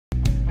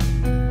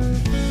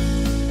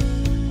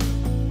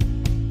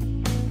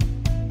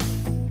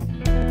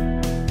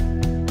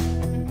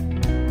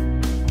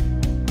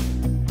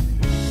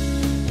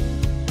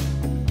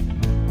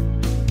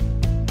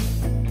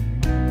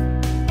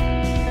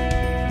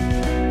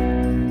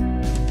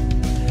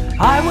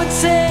I would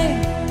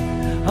sing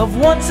of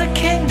once a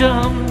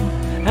kingdom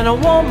and a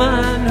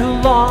woman who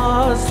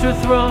lost her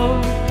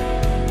throne.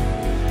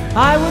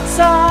 I would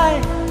sigh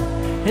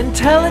and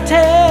tell a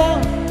tale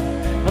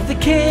of the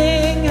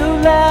king who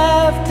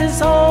left his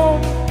home.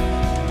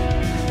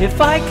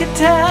 If I could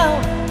tell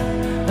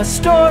a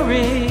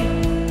story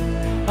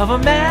of a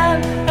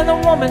man and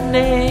a woman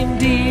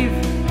named Eve,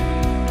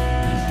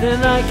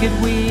 then I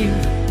could weave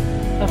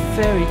a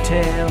fairy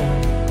tale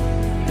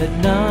that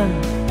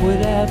none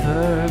would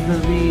ever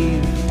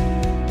believe.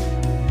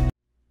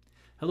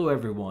 Hello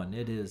everyone,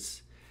 it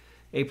is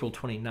April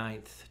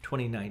 29th,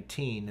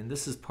 2019, and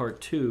this is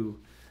part 2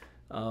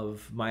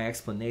 of my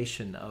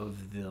explanation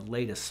of the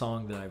latest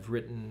song that I've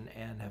written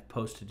and have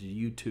posted to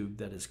YouTube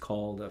that is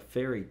called A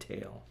Fairy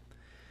Tale.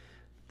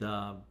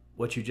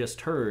 What you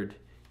just heard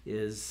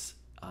is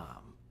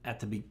at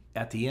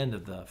the end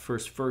of the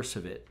first verse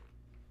of it.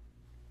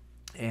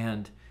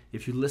 And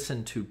if you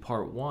listen to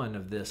part 1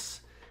 of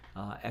this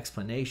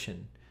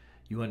explanation,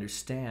 you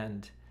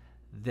understand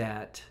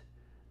that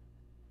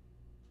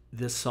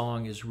this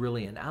song is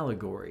really an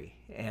allegory.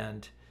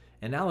 And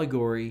an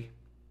allegory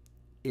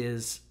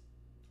is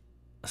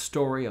a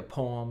story, a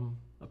poem,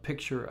 a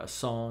picture, a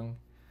song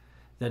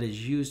that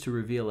is used to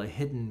reveal a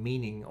hidden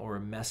meaning or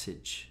a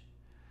message.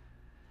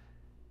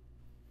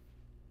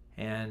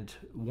 And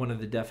one of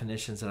the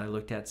definitions that I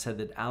looked at said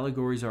that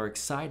allegories are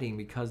exciting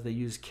because they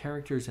use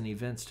characters and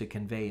events to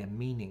convey a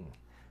meaning.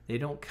 They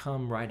don't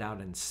come right out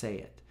and say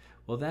it.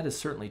 Well, that is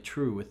certainly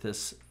true with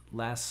this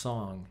last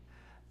song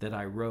that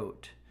I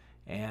wrote.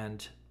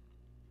 And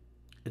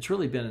it's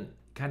really been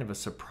kind of a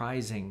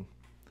surprising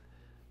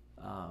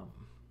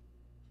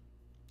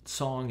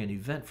song and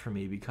event for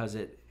me because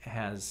it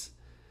has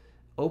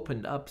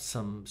opened up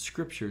some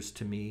scriptures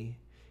to me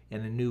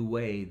in a new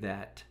way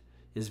that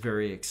is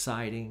very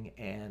exciting,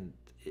 and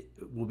it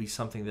will be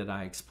something that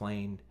I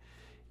explain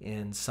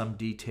in some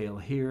detail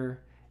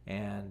here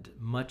and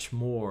much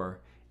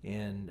more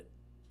in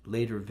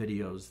later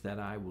videos that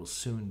I will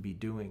soon be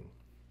doing.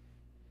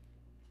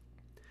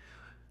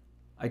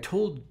 I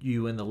told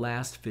you in the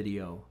last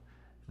video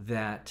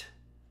that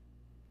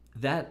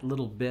that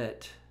little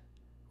bit,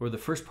 or the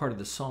first part of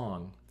the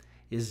song,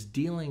 is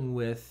dealing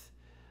with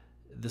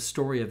the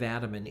story of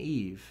Adam and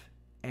Eve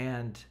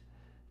and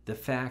the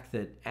fact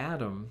that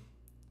Adam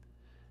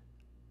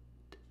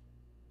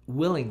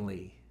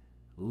willingly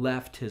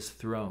left his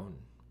throne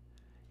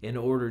in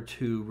order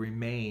to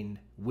remain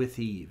with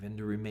Eve and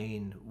to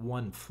remain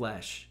one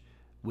flesh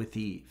with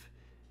Eve.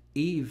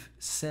 Eve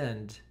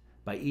sinned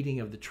by eating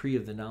of the tree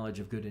of the knowledge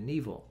of good and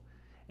evil,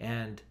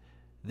 and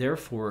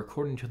therefore,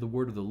 according to the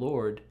word of the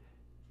Lord,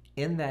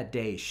 in that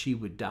day she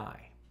would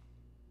die.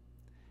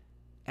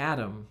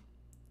 Adam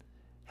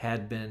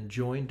had been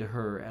joined to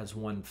her as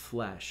one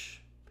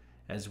flesh,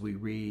 as we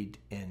read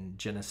in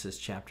Genesis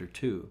chapter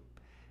 2.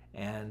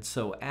 And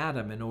so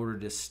Adam, in order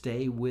to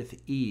stay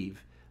with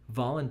Eve,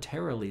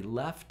 voluntarily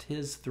left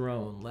his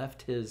throne,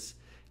 left his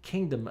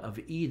kingdom of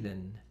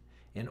Eden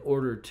in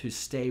order to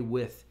stay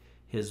with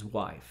his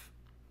wife.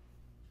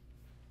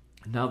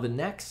 Now the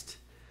next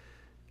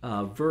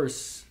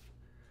verse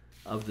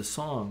of the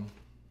song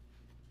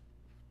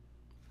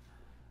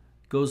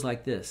goes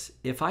like this: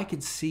 if I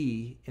could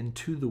see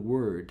into the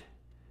word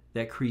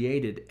that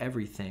created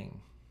everything,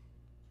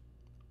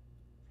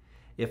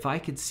 if I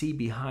could see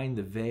behind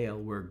the veil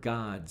where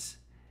gods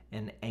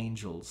and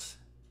angels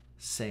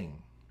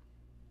sing.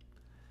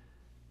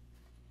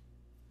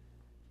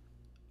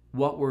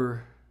 What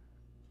we're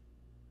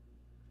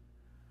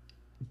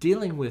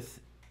dealing with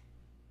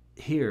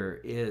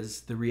here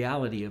is the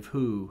reality of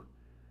who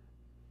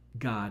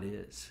God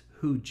is,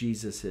 who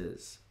Jesus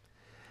is.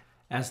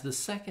 As the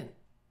second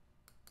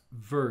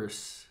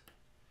verse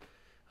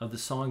of the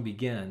song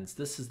begins,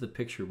 this is the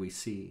picture we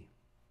see.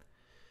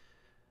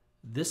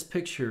 This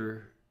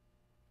picture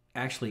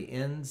actually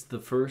ends the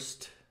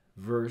first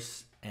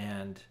verse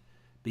and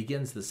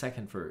begins the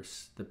second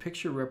verse. The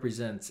picture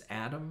represents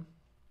Adam,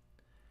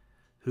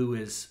 who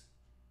is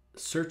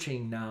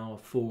searching now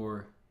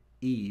for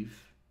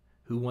Eve,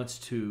 who wants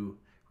to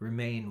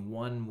remain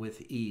one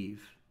with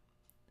Eve.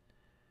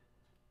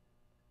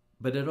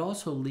 But it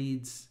also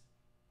leads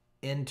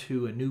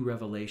into a new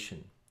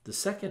revelation. The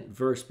second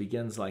verse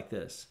begins like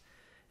this.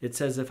 It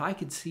says, if I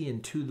could see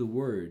into the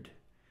word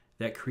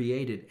that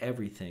created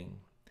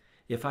everything,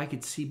 if I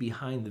could see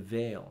behind the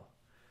veil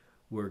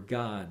where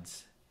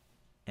gods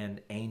and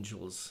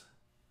angels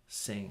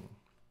sing.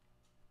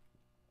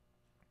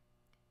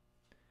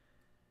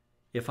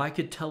 If I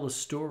could tell a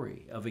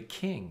story of a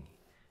king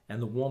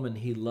and the woman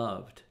he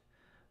loved,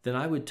 then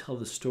I would tell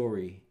the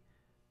story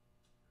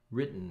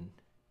written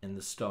in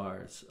the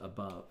stars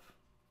above.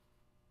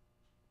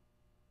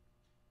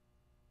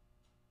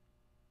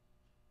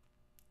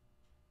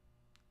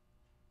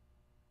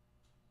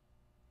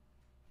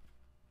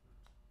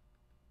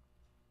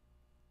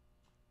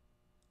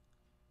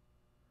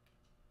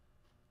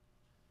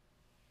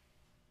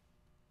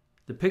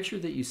 The picture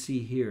that you see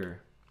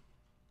here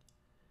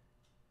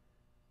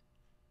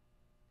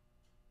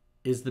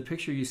is the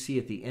picture you see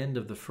at the end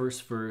of the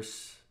first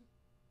verse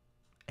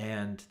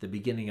and the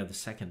beginning of the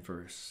second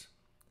verse.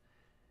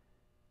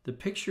 The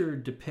picture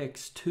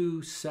depicts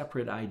two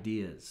separate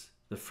ideas.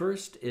 The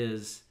first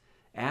is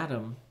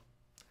Adam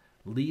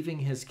leaving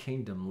his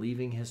kingdom,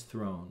 leaving his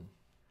throne,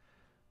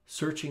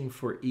 searching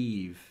for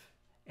Eve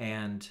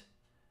and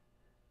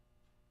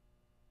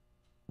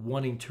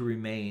wanting to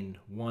remain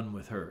one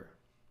with her.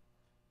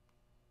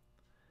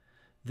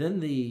 Then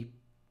the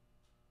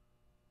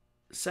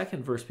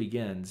second verse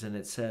begins and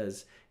it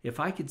says, if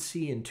I could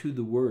see into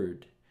the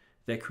Word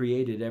that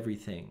created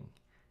everything,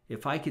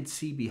 if I could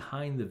see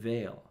behind the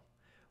veil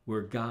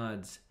where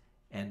gods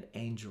and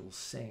angels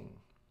sing.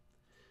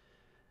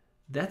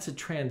 That's a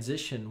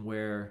transition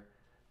where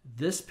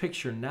this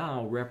picture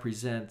now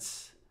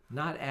represents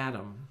not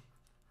Adam,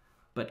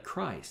 but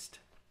Christ.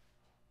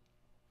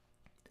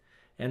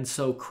 And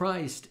so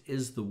Christ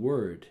is the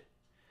Word,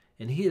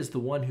 and he is the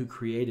one who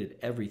created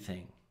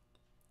everything.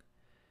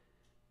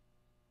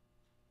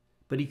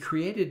 But he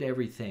created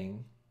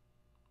everything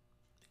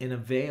in a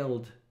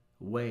veiled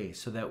way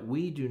so that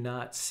we do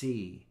not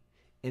see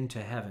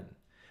into heaven.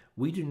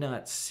 We do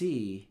not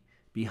see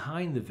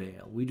behind the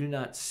veil. We do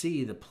not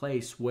see the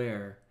place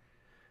where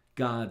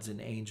gods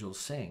and angels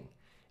sing.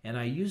 And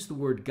I use the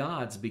word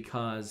gods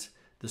because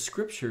the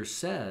scripture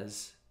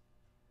says,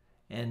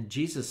 and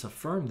Jesus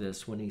affirmed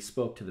this when he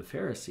spoke to the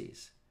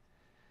Pharisees,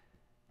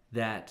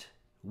 that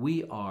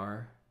we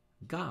are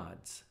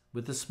gods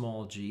with a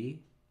small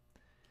g.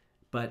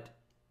 But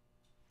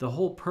the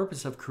whole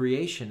purpose of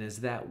creation is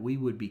that we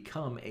would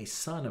become a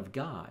son of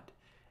God.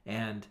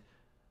 And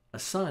a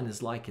son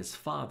is like his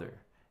father.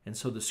 And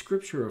so the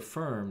scripture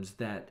affirms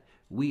that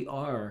we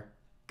are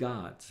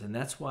gods. And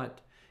that's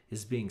what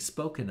is being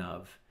spoken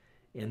of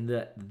in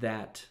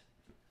that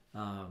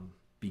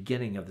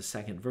beginning of the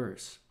second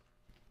verse.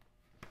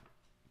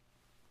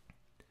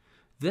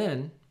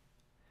 Then,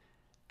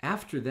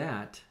 after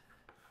that,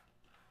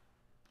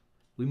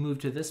 we move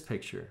to this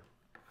picture.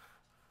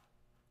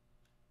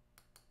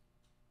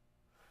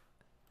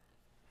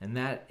 And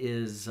that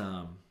is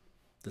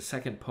the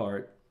second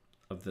part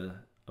of the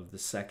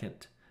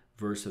second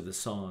verse of the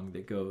song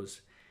that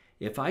goes,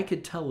 if I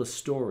could tell a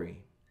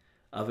story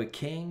of a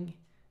king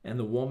and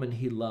the woman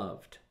he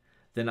loved,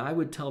 then I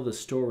would tell the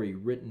story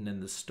written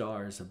in the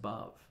stars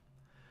above.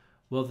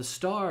 Well, the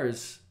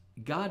stars,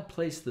 God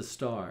placed the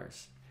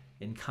stars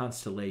in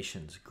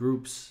constellations,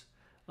 groups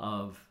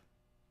of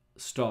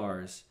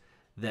stars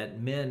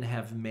that men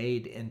have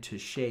made into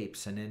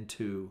shapes and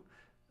into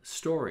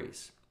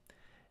stories.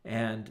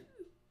 And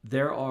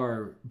there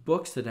are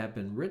books that have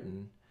been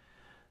written,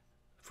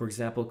 for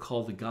example,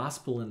 called The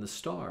Gospel in the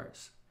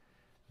Stars,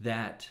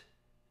 that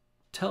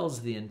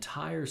tells the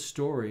entire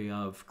story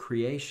of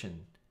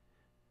creation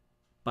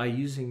by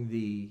using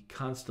the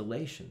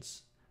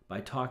constellations, by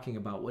talking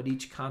about what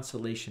each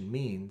constellation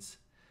means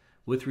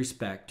with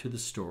respect to the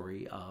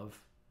story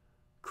of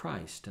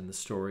Christ and the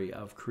story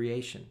of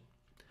creation,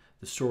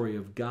 the story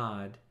of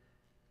God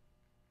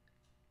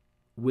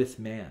with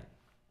man.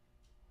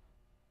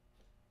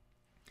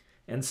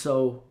 And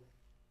so,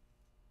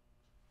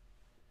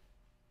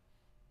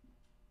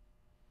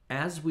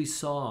 as we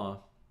saw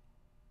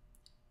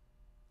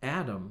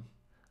Adam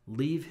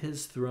leave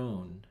his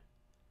throne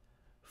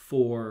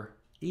for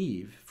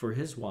Eve, for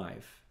his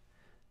wife,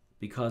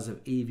 because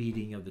of Eve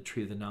eating of the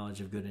tree of the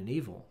knowledge of good and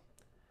evil,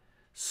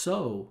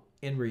 so,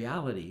 in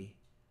reality,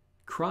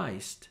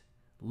 Christ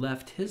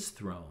left his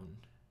throne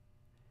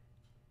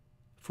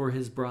for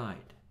his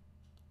bride.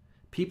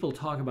 People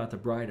talk about the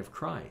bride of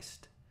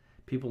Christ.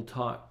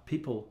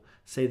 People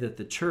say that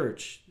the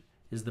church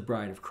is the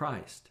bride of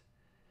Christ.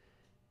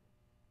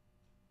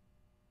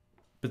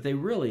 But they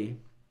really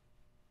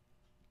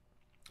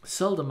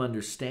seldom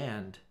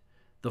understand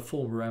the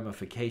full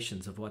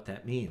ramifications of what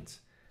that means.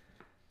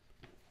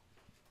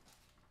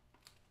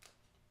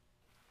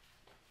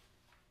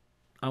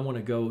 I want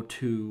to go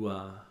to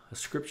a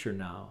scripture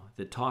now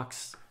that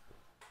talks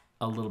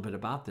a little bit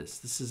about this.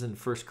 This is in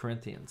 1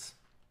 Corinthians.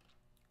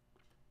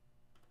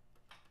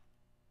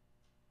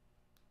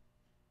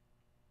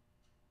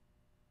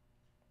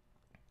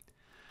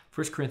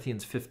 1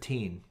 Corinthians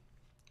 15.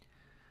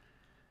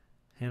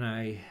 And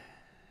I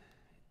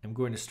am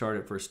going to start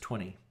at verse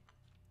 20.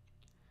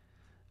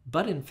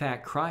 But in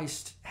fact,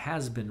 Christ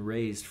has been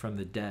raised from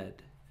the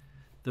dead,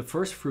 the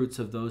first fruits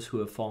of those who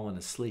have fallen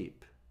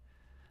asleep.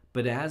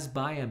 But as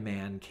by a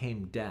man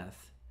came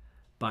death,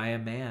 by a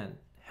man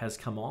has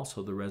come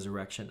also the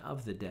resurrection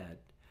of the dead.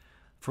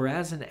 For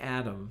as in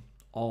Adam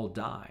all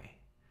die,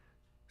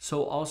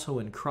 so also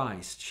in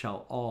Christ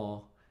shall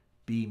all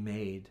be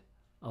made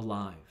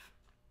alive.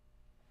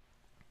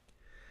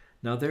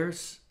 Now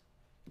there's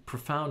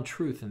profound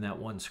truth in that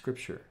one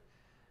scripture.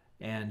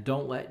 And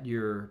don't let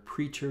your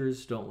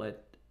preachers, don't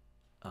let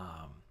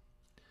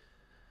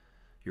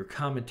your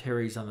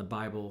commentaries on the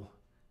Bible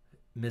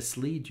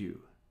mislead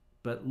you,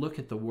 but look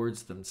at the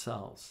words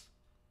themselves.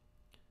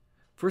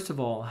 First of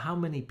all, how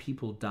many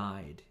people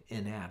died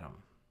in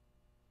Adam?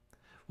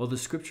 Well, the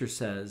scripture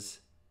says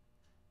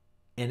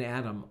in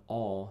Adam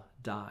all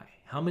die.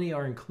 How many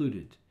are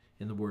included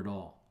in the word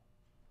all?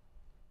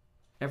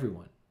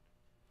 Everyone.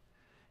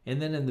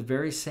 And then in the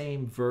very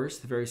same verse,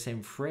 the very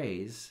same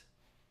phrase,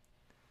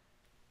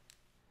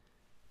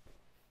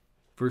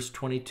 verse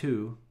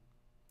 22,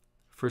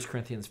 1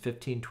 Corinthians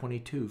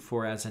 15:22,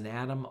 for as in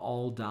Adam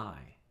all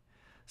die,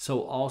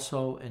 so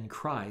also in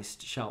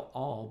Christ shall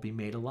all be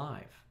made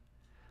alive.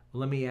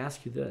 Well, let me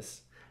ask you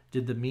this.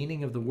 Did the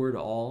meaning of the word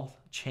all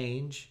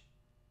change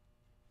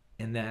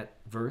in that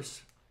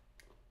verse?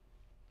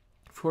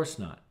 Of course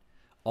not.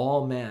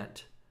 All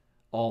meant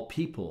all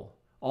people.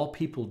 All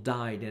people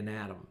died in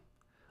Adam.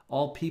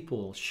 All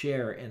people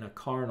share in a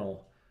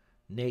carnal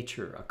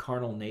nature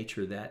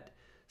that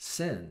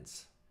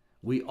sins.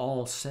 We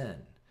all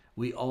sin.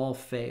 We all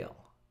fail.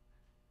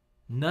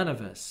 None of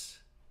us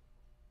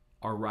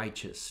are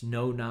righteous.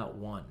 No, not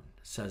one,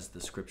 says the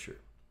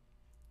scripture.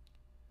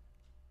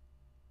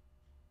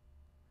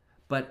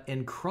 But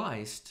in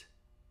Christ,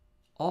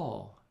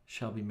 all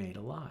shall be made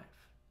alive.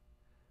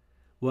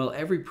 Well,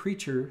 every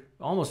preacher,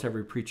 almost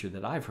every preacher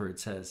that I've heard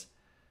says,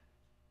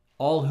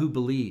 all who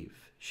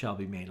believe shall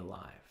be made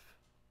alive.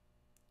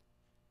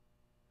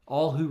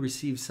 All who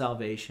receive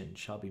salvation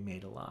shall be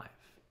made alive.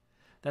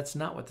 That's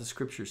not what the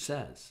scripture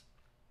says.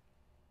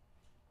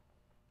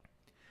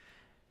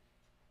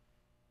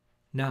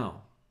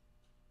 Now,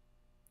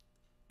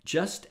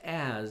 just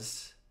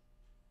as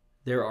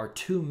there are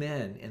two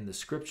men in the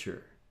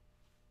scripture,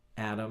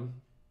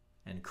 Adam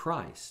and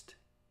Christ,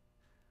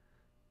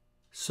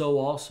 so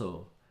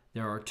also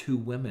there are two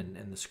women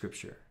in the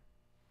scripture,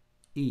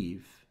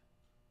 Eve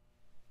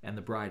and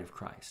the bride of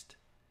Christ.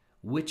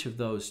 Which of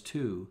those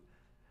two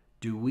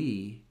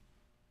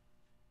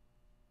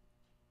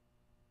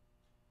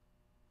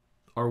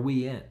are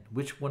we in?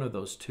 Which one of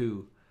those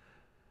two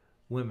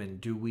women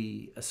do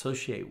we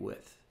associate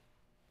with?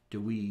 Do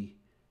we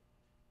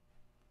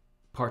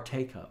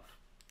partake of?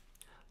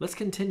 Let's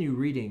continue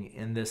reading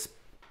in this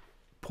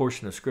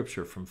portion of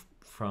scripture from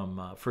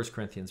 1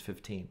 Corinthians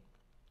 15.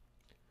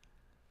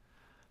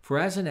 For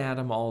as in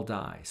Adam all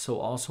die, so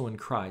also in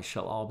Christ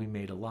shall all be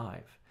made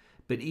alive,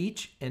 but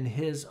each in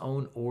his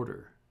own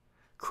order.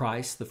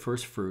 Christ the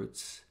first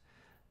fruits,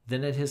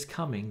 then at his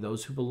coming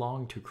those who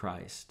belong to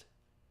Christ.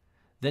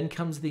 Then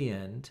comes the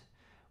end,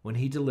 when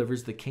he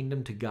delivers the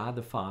kingdom to God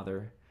the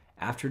Father,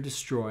 after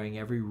destroying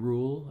every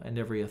rule and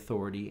every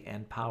authority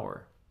and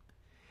power.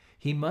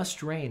 He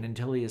must reign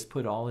until he has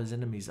put all his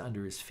enemies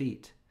under his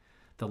feet.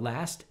 The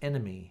last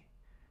enemy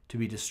to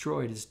be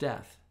destroyed is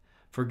death.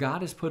 For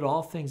God has put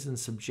all things in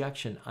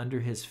subjection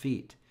under his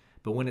feet.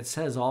 But when it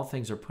says all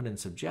things are put in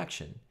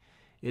subjection,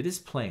 it is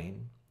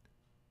plain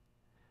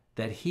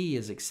that he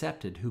is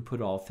accepted who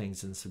put all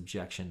things in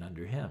subjection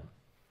under him.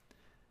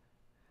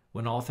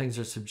 When all things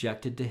are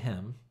subjected to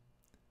him,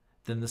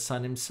 then the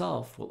Son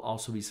himself will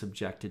also be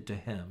subjected to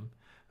him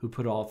who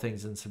put all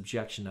things in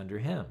subjection under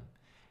him,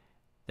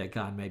 that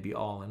God may be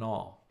all in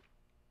all.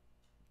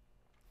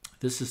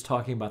 This is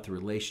talking about the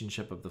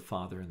relationship of the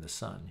Father and the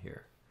Son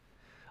here.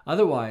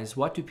 Otherwise,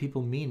 what do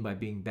people mean by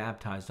being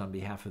baptized on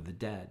behalf of the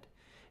dead?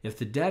 If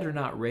the dead are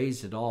not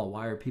raised at all,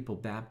 why are people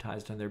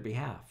baptized on their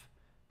behalf?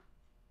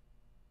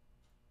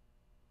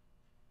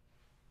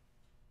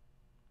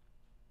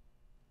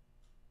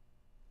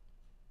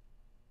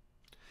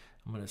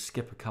 I'm going to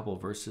skip a couple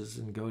of verses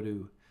and go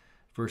to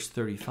verse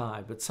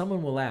 35. But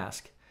someone will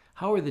ask,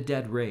 how are the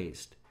dead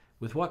raised?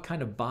 With what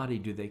kind of body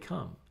do they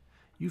come?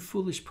 You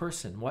foolish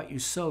person, what you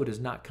sow does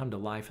not come to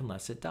life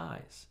unless it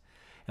dies.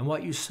 And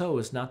what you sow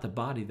is not the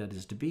body that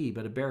is to be,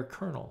 but a bare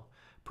kernel,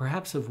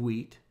 perhaps of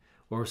wheat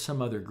or of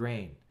some other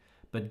grain.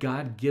 But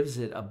God gives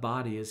it a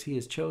body as he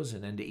has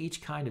chosen, and to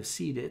each kind of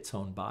seed its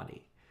own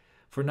body.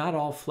 For not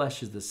all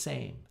flesh is the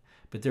same,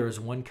 but there is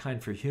one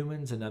kind for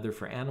humans, another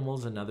for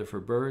animals, another for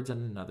birds,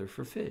 and another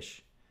for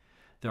fish.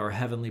 There are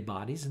heavenly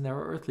bodies and there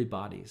are earthly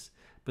bodies,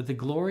 but the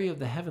glory of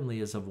the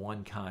heavenly is of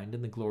one kind,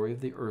 and the glory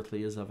of the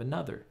earthly is of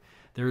another.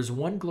 There is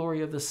one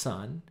glory of the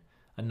sun,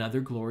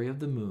 another glory of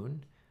the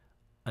moon,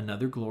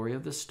 another glory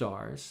of the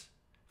stars,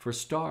 for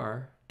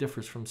star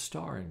differs from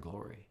star in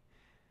glory.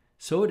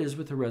 So it is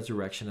with the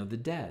resurrection of the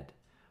dead.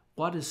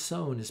 What is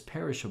sown is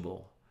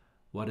perishable,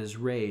 what is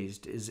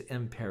raised is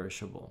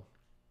imperishable.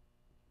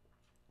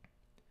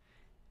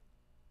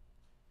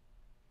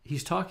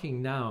 He's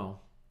talking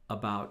now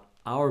about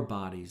our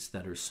bodies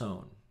that are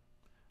sown,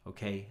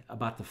 okay?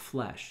 About the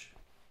flesh.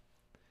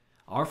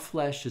 Our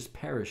flesh is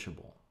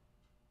perishable,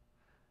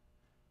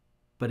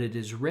 but it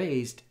is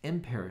raised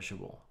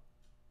imperishable.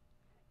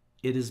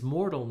 It is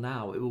mortal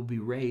now, it will be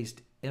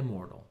raised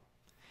immortal.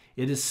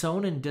 It is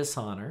sown in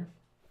dishonor.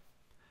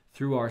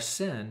 Through our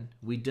sin,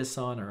 we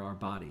dishonor our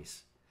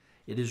bodies.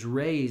 It is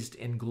raised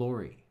in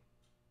glory.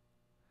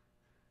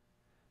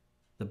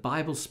 The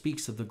Bible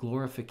speaks of the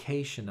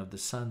glorification of the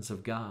sons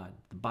of God.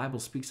 The Bible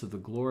speaks of the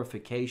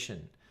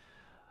glorification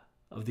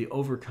of the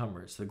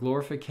overcomers,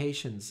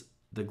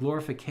 the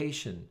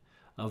glorification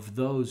of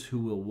those who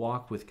will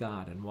walk with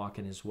God and walk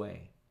in his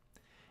way.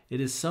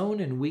 It is sown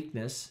in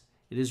weakness,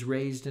 it is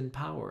raised in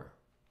power.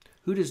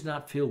 Who does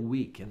not feel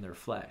weak in their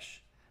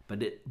flesh?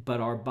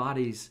 but our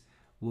bodies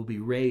will be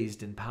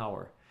raised in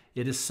power.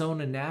 It is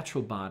sown a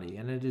natural body,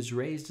 and it is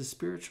raised a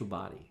spiritual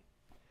body.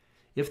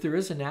 If there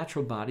is a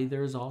natural body,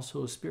 there is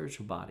also a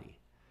spiritual body.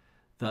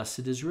 Thus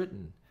it is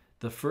written,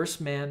 the first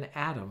man,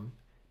 Adam,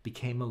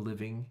 became a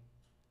living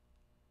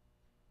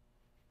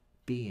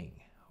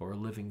being, or a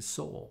living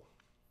soul.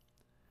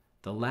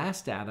 The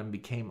last Adam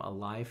became a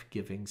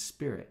life-giving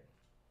spirit.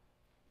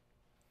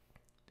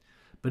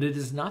 But it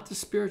is not the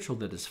spiritual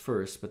that is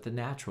first, but the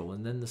natural,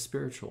 and then the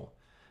spiritual.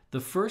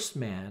 The first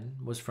man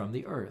was from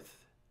the earth.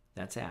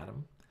 That's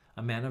Adam,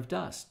 a man of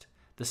dust.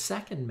 The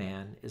second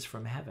man is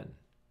from heaven.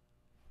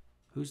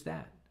 Who's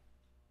that?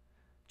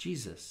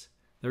 Jesus.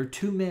 There are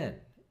two men.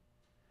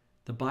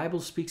 The Bible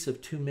speaks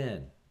of two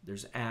men.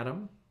 There's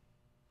Adam.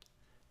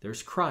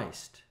 There's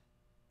Christ.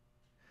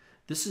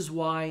 This is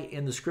why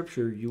in the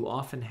scripture you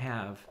often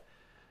have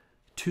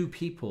two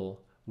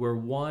people where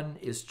one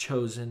is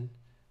chosen,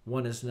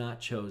 one is not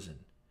chosen.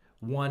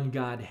 One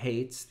God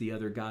hates, the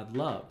other God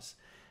loves.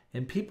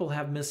 And people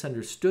have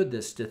misunderstood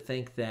this to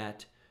think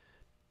that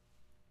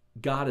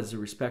God is a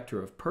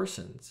respecter of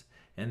persons,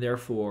 and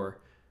therefore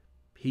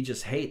he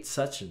just hates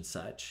such and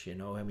such,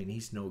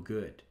 he's no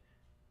good.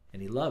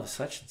 And he loves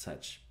such and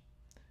such.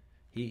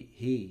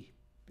 He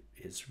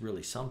is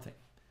really something.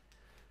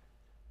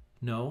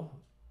 No,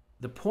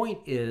 the point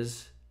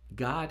is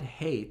God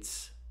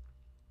hates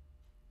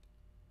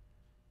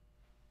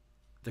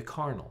the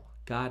carnal.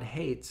 God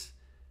hates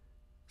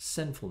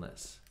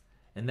sinfulness.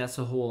 And that's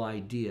the whole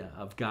idea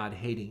of God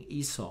hating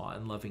Esau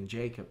and loving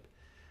Jacob.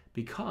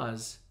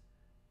 Because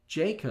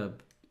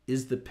Jacob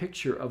is the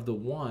picture of the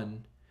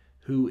one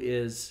who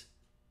is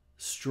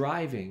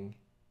striving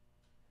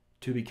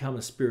to become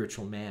a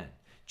spiritual man.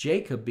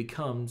 Jacob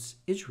becomes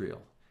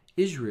Israel.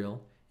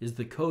 Israel is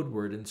the code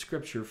word in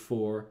Scripture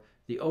for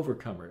the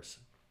overcomers.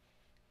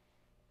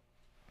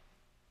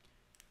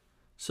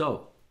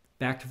 So,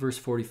 back to verse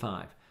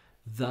 45.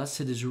 Thus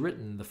it is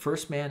written, the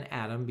first man,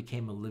 Adam,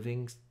 became a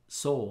living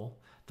soul.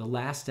 The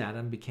last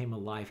Adam became a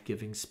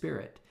life-giving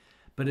spirit.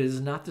 But it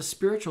is not the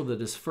spiritual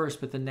that is first,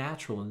 but the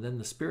natural, and then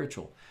the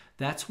spiritual.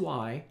 That's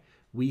why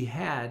we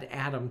had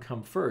Adam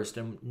come first,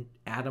 and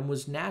Adam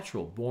was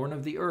natural, born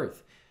of the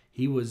earth.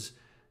 He was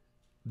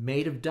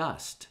made of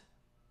dust.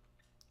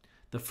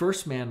 The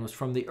first man was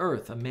from the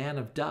earth, a man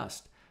of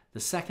dust. The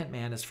second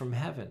man is from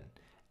heaven.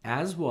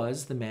 As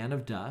was the man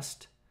of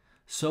dust,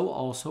 so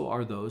also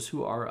are those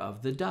who are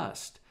of the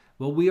dust.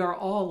 Well, we are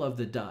all of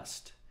the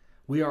dust.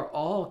 We are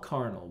all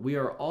carnal. We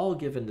are all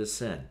given to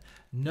sin.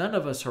 None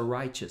of us are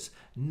righteous.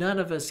 None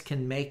of us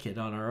can make it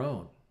on our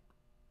own.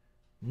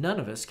 None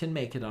of us can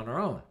make it on our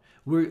own.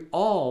 We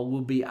all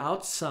will be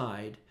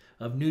outside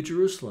of New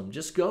Jerusalem.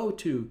 Just go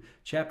to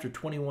chapter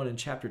 21 and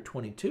chapter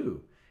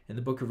 22 in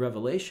the book of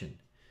Revelation,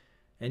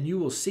 and you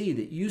will see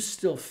that you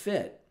still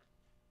fit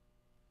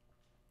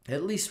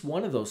at least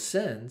one of those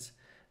sins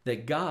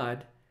that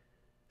God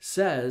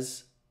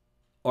says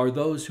are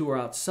those who are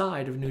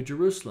outside of New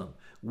Jerusalem.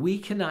 We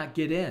cannot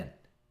get in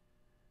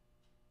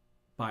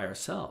by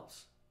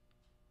ourselves.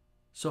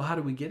 So how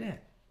do we get in?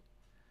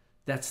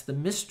 That's the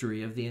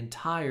mystery of the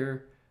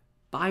entire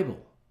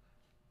Bible.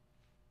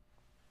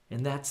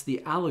 And that's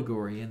the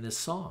allegory in this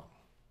song.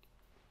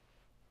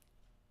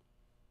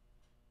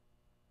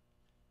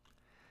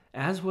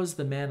 As was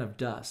the man of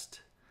dust,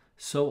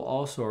 so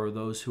also are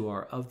those who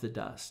are of the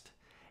dust.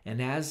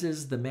 And as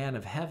is the man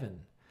of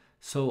heaven,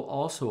 so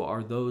also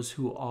are those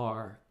who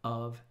are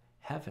of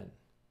heaven.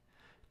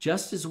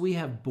 Just as we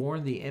have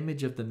borne the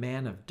image of the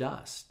man of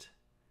dust,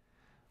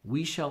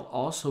 we shall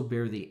also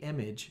bear the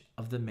image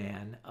of the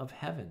man of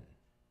heaven.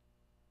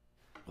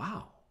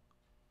 Wow.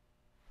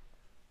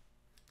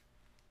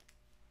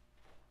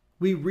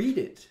 We read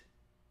it,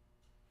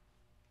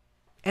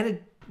 and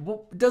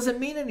it doesn't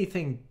mean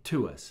anything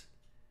to us.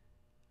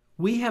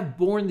 We have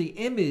borne the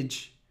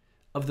image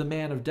of the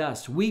man of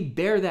dust. We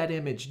bear that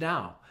image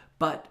now.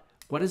 But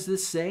what does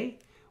this say?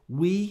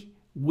 We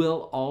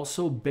will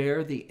also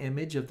bear the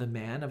image of the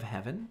man of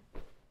heaven.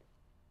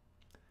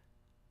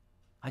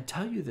 I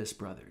tell you this,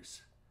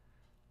 brothers.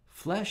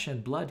 Flesh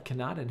and blood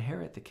cannot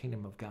inherit the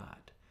kingdom of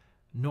God,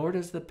 nor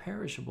does the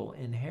perishable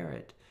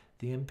inherit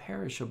the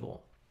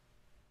imperishable.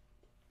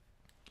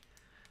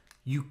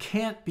 You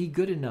can't be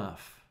good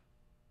enough.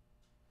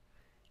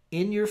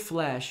 In your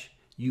flesh,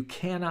 you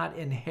cannot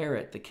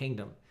inherit the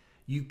kingdom.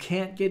 You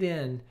can't get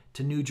in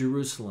to New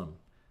Jerusalem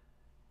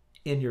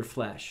in your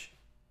flesh.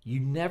 You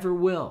never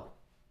will.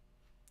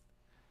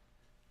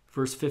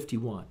 Verse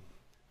 51,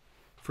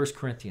 1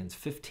 Corinthians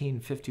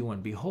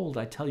 15:51. Behold,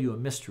 I tell you a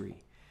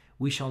mystery.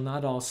 We shall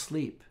not all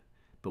sleep,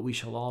 but we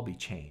shall all be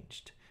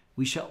changed.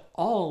 We shall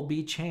all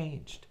be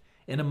changed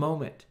in a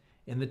moment,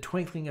 in the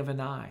twinkling of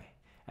an eye,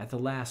 at the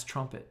last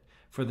trumpet.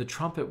 For the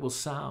trumpet will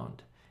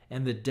sound,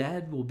 and the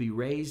dead will be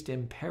raised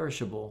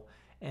imperishable,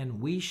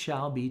 and we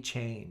shall be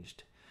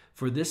changed.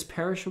 For this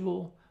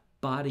perishable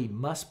body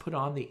must put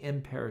on the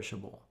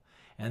imperishable,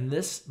 and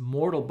this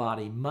mortal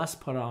body must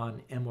put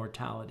on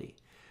immortality.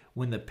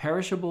 When the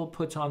perishable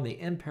puts on the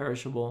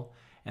imperishable,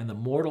 and the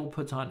mortal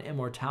puts on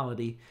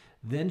immortality,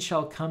 Then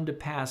shall come to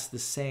pass the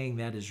saying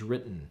that is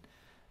written,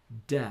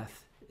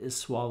 death is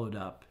swallowed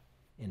up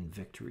in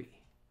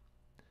victory.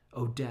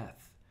 O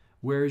death,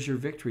 where is your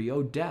victory?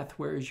 O death,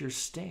 where is your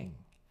sting?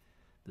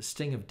 The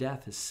sting of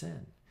death is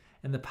sin,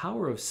 and the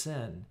power of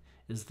sin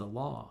is the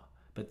law.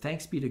 But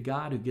thanks be to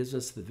God who gives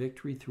us the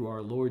victory through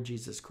our Lord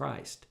Jesus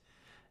Christ.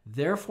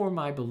 Therefore,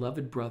 my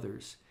beloved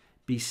brothers,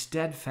 be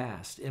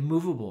steadfast,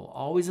 immovable,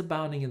 always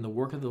abounding in the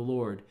work of the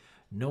Lord,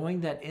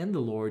 knowing that in the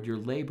Lord your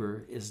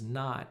labor is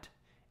not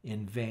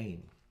in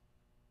vain.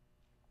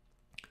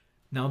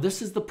 Now,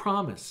 this is the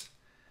promise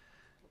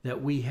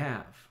that we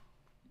have.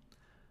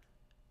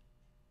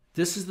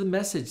 This is the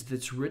message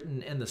that's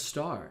written in the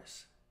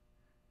stars.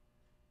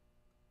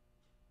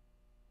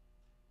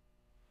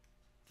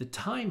 The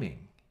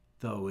timing,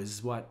 though,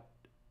 is what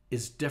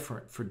is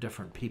different for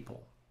different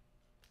people.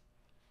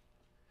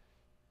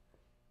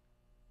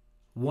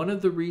 One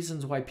of the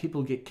reasons why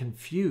people get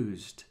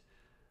confused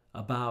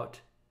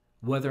about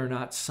whether or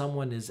not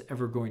someone is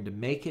ever going to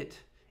make it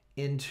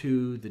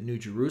into the New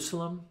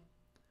Jerusalem,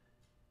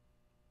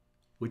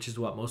 which is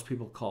what most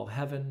people call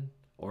heaven,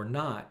 or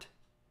not,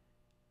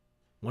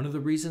 one of the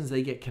reasons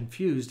they get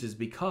confused is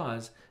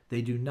because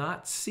they do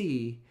not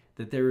see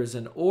that there is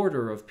an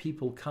order of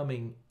people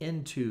coming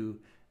into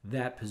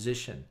that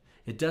position.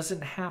 It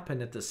doesn't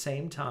happen at the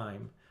same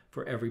time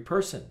for every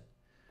person.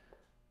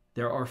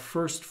 There are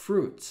first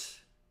fruits.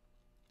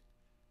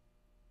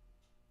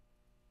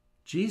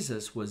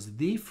 Jesus was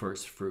the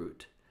first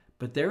fruit,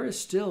 but there is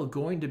still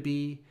going to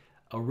be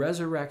a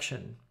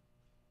resurrection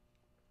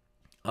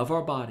of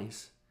our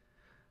bodies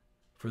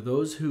for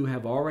those who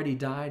have already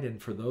died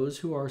and for those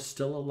who are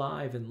still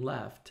alive and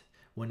left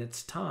when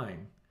it's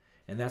time.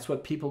 And that's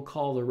what people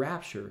call the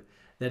rapture.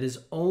 That is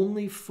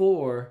only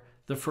for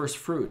the first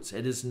fruits.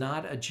 It is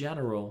not a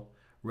general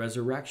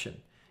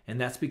resurrection. And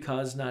that's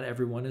because not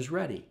everyone is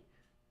ready.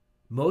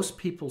 Most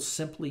people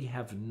simply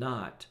have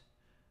not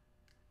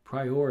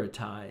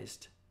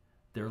prioritized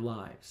their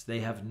lives. They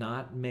have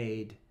not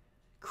made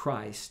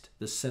Christ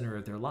the center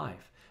of their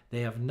life.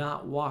 They have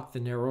not walked the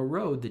narrow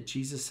road that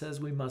Jesus says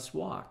we must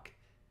walk.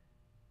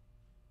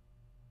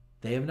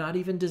 They have not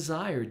even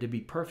desired to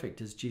be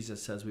perfect as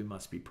Jesus says we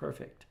must be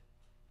perfect.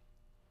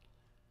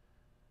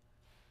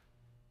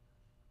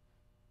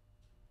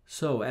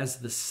 So as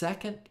the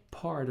second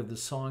part of the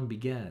song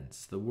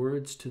begins, the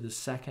words to the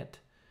second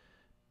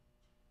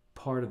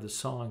part of the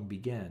song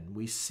begin,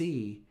 we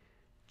see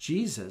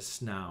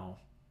Jesus now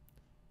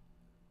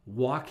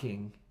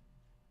walking,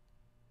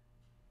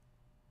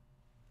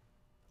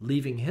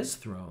 leaving his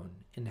throne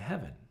in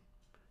heaven,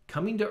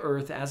 coming to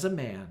earth as a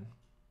man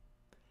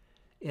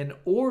in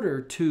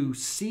order to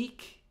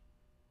seek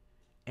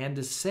and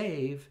to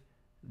save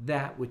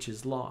that which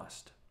is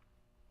lost.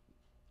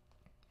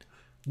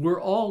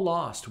 We're all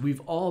lost. We've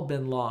all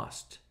been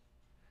lost.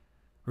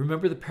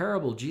 Remember the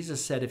parable.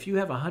 Jesus said, if you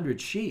have 100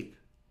 sheep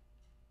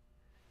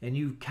and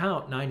you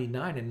count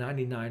 99 and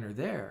 99 are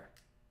there,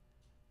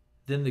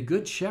 then the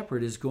good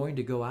shepherd is going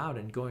to go out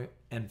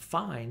and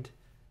find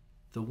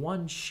the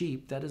one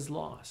sheep that is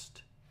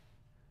lost.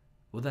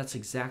 Well, that's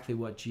exactly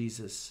what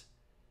Jesus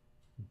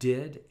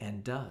did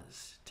and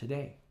does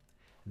today.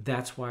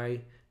 That's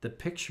why the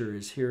picture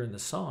is here in the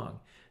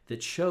song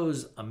that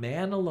shows a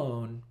man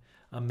alone,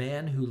 a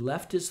man who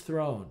left his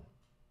throne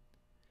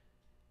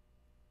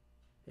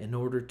in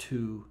order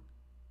to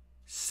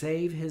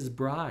save his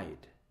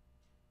bride,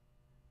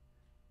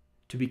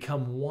 to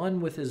become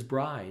one with his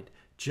bride,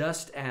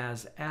 just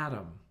as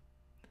Adam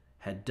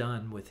had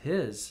done with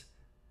his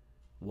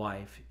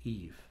wife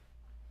Eve.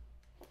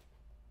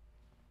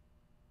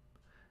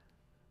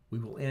 We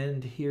will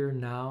end here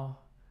now.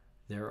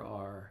 There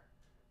are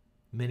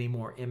many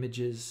more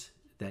images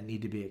that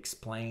need to be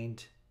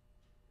explained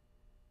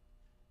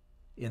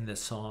in the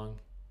song,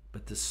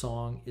 but the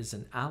song is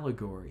an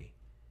allegory.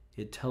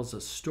 It tells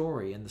a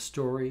story, and the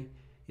story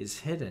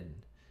is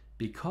hidden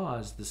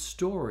because the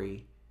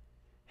story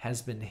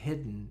has been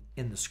hidden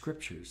in the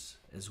scriptures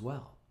as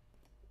well.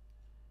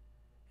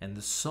 And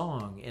the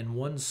song, in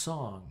one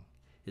song,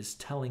 is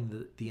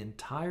telling the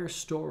entire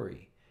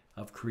story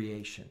of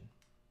creation.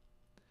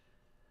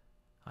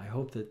 I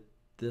hope that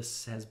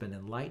this has been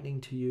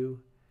enlightening to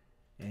you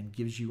and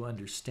gives you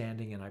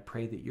understanding, and I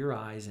pray that your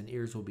eyes and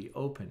ears will be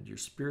opened, your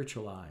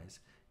spiritual eyes,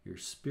 your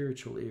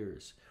spiritual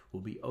ears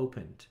will be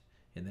opened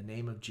in the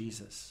name of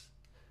Jesus.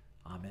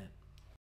 Amen.